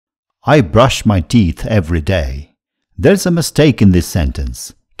I brush my teeth every day. There's a mistake in this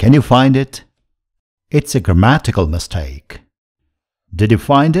sentence. Can you find it? It's a grammatical mistake. Did you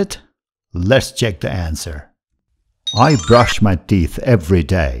find it? Let's check the answer. I brush my teeth every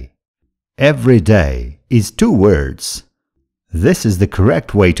day. Every day is 2 words. This is the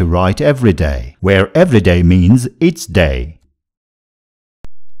correct way to write every day, where every day means each day.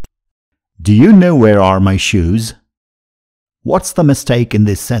 Do you know where are my shoes? What's the mistake in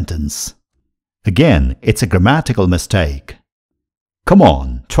this sentence? Again, it's a grammatical mistake. Come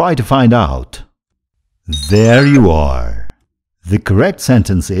on, try to find out. There you are. The correct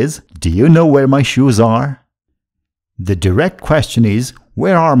sentence is, do you know where my shoes are? The direct question is,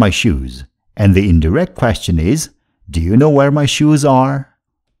 where are my shoes? And the indirect question is, do you know where my shoes are?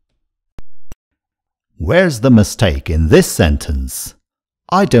 Where's the mistake in this sentence?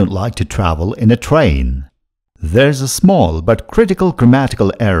 I don't like to travel in a train. There's a small but critical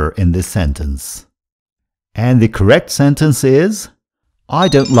grammatical error in this sentence. And the correct sentence is, I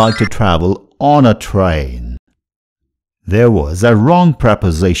don't like to travel on a train. There was a wrong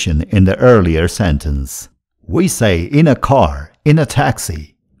preposition in the earlier sentence. We say in a car, in a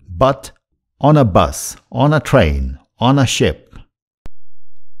taxi, but on a bus, on a train, on a ship.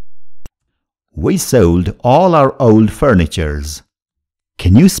 We sold all our old furnitures.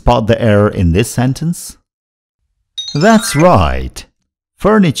 Can you spot the error in this sentence? That's right.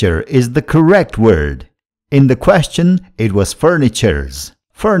 Furniture is the correct word. In the question, it was furnitures.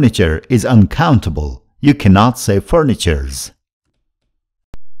 Furniture is uncountable. You cannot say furnitures.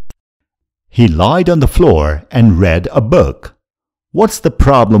 He lied on the floor and read a book. What's the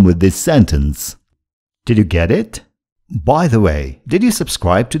problem with this sentence? Did you get it? By the way, did you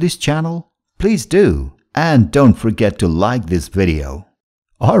subscribe to this channel? Please do. And don't forget to like this video.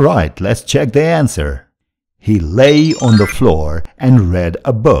 Alright, let's check the answer. He lay on the floor and read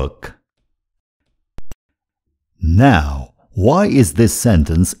a book. Now, why is this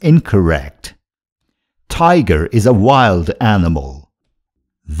sentence incorrect? Tiger is a wild animal.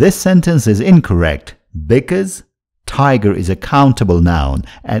 This sentence is incorrect because tiger is a countable noun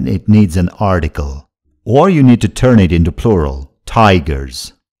and it needs an article. Or you need to turn it into plural,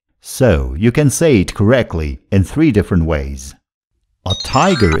 tigers. So, you can say it correctly in 3 different ways. A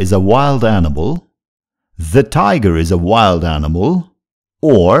tiger is a wild animal. The tiger is a wild animal,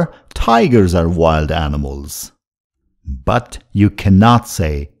 or tigers are wild animals. But you cannot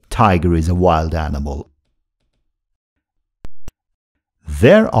say tiger is a wild animal.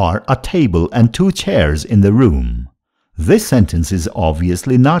 There are a table and 2 chairs in the room. This sentence is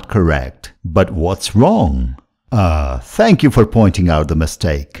obviously not correct, but what's wrong? Thank you for pointing out the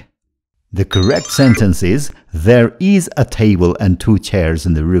mistake. The correct sentence is, there is a table and 2 chairs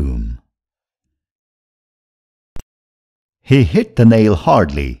in the room. He hit the nail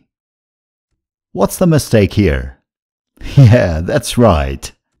hardly. What's the mistake here? Yeah, that's right.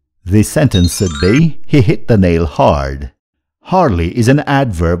 The sentence should be, he hit the nail hard. Hardly is an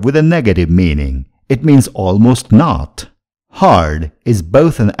adverb with a negative meaning. It means almost not. Hard is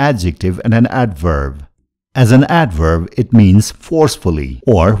both an adjective and an adverb. As an adverb, it means forcefully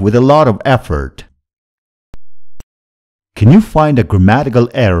or with a lot of effort. Can you find a grammatical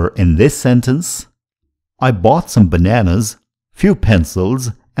error in this sentence? I bought some bananas, few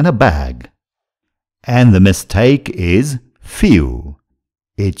pencils, and a bag. And the mistake is few.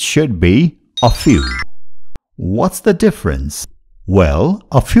 It should be a few. What's the difference? Well,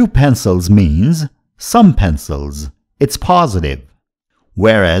 a few pencils means some pencils. It's positive.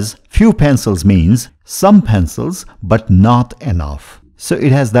 Whereas few pencils means some pencils but not enough. So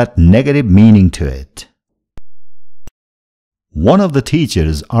it has that negative meaning to it. One of the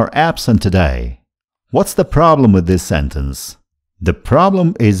teachers are absent today. What's the problem with this sentence? The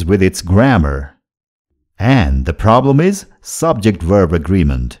problem is with its grammar. And the problem is subject-verb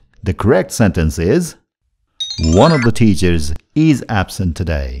agreement. The correct sentence is, one of the teachers is absent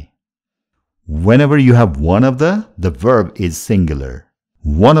today. Whenever you have one of the verb is singular.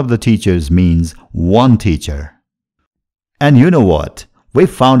 One of the teachers means one teacher. And you know what? We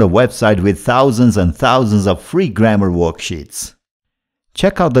found a website with thousands and thousands of free grammar worksheets.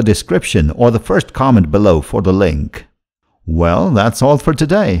 Check out the description or the first comment below for the link. Well, that's all for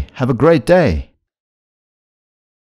today. Have a great day.